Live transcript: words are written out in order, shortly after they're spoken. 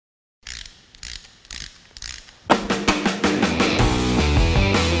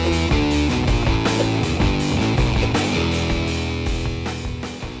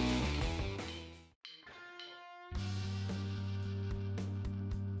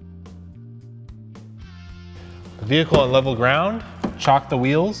Vehicle on level ground, chock the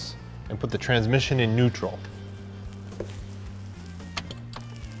wheels, and put the transmission in neutral.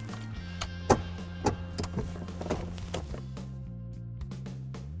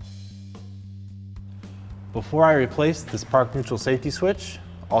 Before I replace this park neutral safety switch,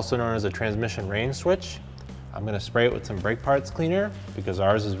 also known as a transmission range switch, I'm going to spray it with some brake parts cleaner because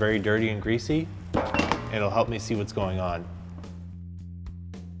ours is very dirty and greasy, and it'll help me see what's going on.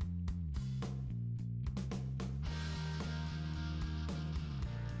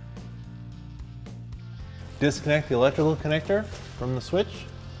 Disconnect the electrical connector from the switch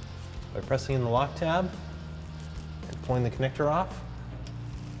by pressing in the lock tab and pulling the connector off.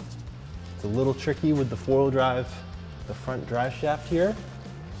 It's a little tricky with the four-wheel drive, the front drive shaft here.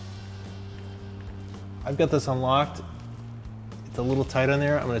 I've got this unlocked. It's a little tight on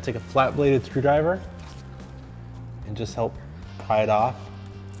there. I'm going to take a flat-bladed screwdriver and just help pry it off.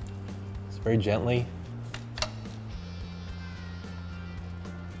 It's very gently.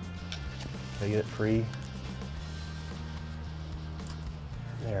 Gotta get it free.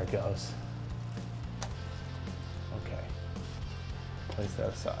 There it goes. Okay, place that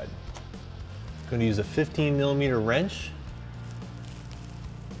aside. I'm going to use a 15mm wrench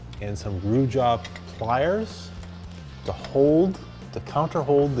and some groove jaw pliers to counter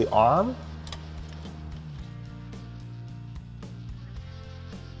hold the arm.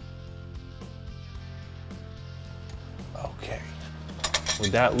 Okay,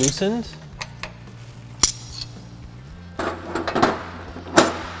 with that loosened,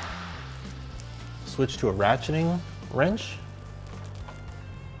 switch to a ratcheting wrench.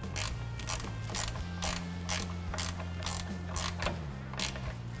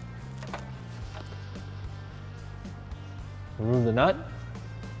 Remove the nut.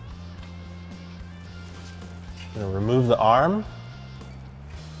 I'm going to remove the arm.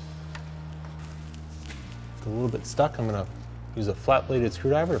 It's a little bit stuck. I'm going to use a flat-bladed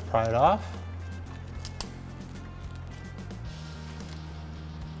screwdriver to pry it off.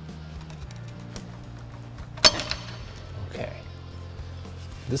 Okay.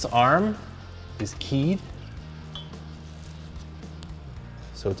 This arm is keyed,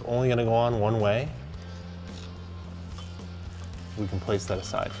 so it's only going to go on one way. We can place that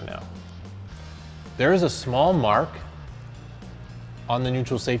aside for now. There is a small mark on the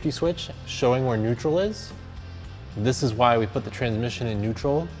neutral safety switch showing where neutral is. This is why we put the transmission in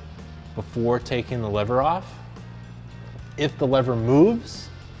neutral before taking the lever off. If the lever moves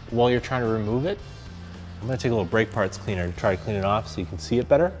while you're trying to remove it, I'm going to take a little brake parts cleaner to try to clean it off so you can see it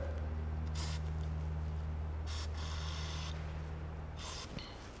better.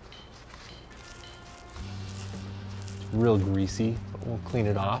 Real greasy, but we'll clean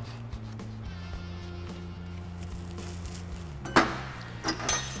it off.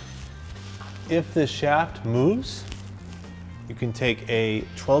 If this shaft moves, you can take a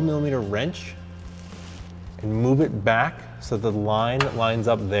 12mm wrench and move it back so the line lines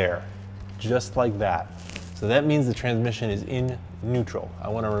up there, just like that. So that means the transmission is in neutral. I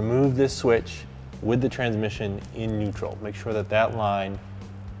want to remove this switch with the transmission in neutral. Make sure that that line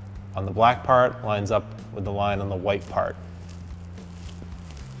on the black part lines up with the line on the white part.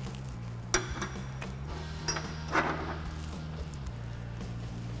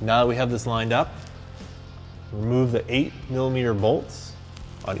 Now that we have this lined up, remove the 8mm bolts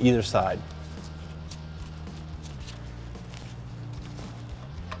on either side.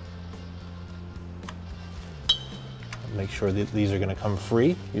 Make sure that these are going to come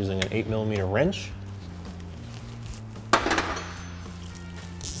free using an 8mm wrench.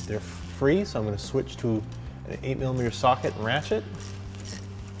 They're free, so I'm going to switch to an 8mm socket and ratchet.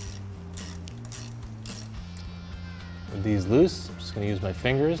 With these loose, I'm just going to use my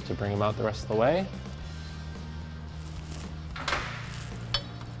fingers to bring them out the rest of the way.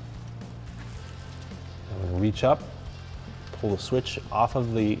 I'm going to reach up, pull the switch off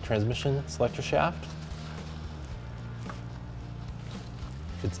of the transmission selector shaft.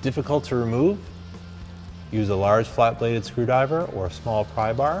 If it's difficult to remove, use a large flat-bladed screwdriver or a small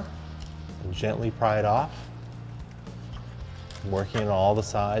pry bar and gently pry it off, working on all the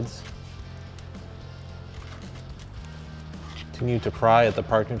sides. Continue to pry at the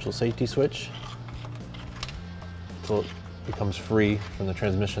park neutral safety switch until it becomes free from the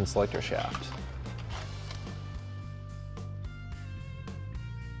transmission selector shaft.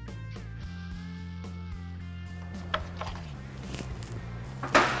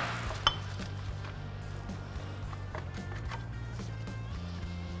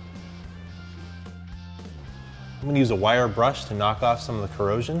 I'm going to use a wire brush to knock off some of the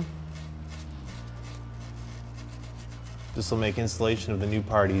corrosion. This will make installation of the new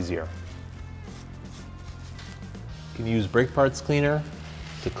part easier. can use brake parts cleaner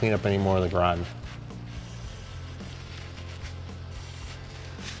to clean up any more of the grime.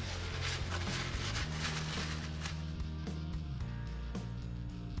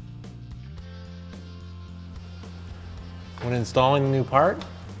 When installing the new part,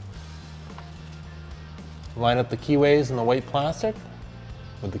 line up the keyways in the white plastic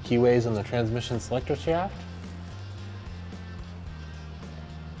with the keyways in the transmission selector shaft.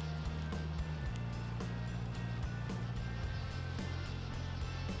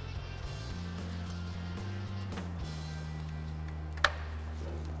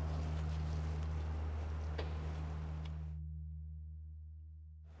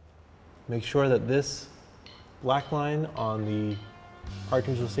 Make sure that this black line on the part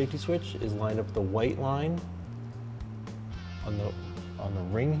neutral safety switch is lined up with the white line on the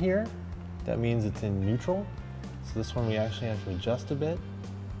ring here. That means it's in neutral. So this one we actually have to adjust a bit.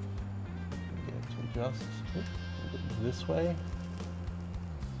 Get it to adjust this way.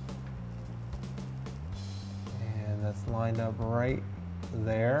 And that's lined up right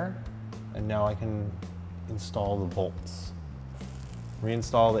there. And now I can install the bolts.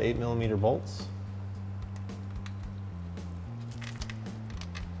 Reinstall the 8mm bolts.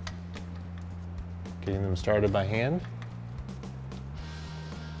 Getting them started by hand.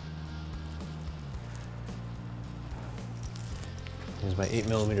 Here's my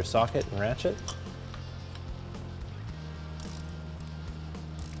 8mm socket and ratchet.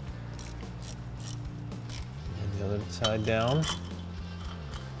 And the other side down.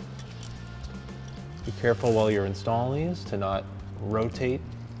 Be careful while you're installing these to not rotate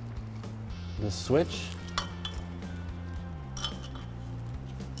the switch.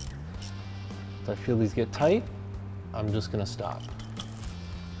 If I feel these get tight, I'm just going to stop.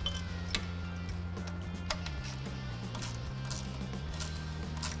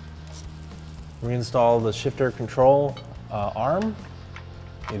 Reinstall the shifter control arm.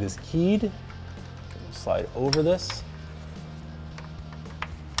 It is keyed. Slide over this.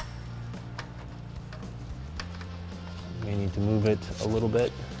 You may need to move it a little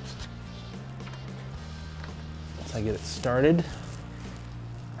bit once I get it started.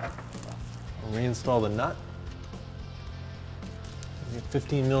 Reinstall the nut.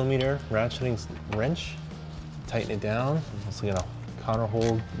 15mm ratcheting wrench. Tighten it down. I'm also going to counter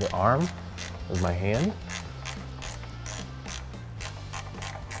hold the arm with my hand.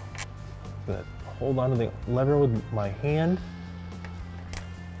 I'm going to hold onto the lever with my hand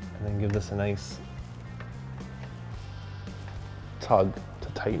and then give this a nice tug to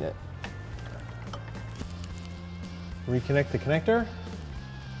tighten it. Reconnect the connector.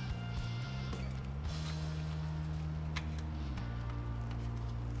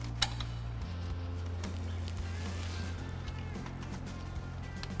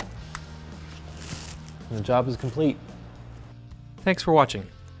 And the job is complete. Thanks for watching.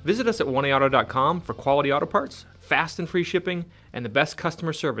 Visit us at 1aauto.com for quality auto parts, fast and free shipping, and the best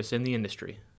customer service in the industry.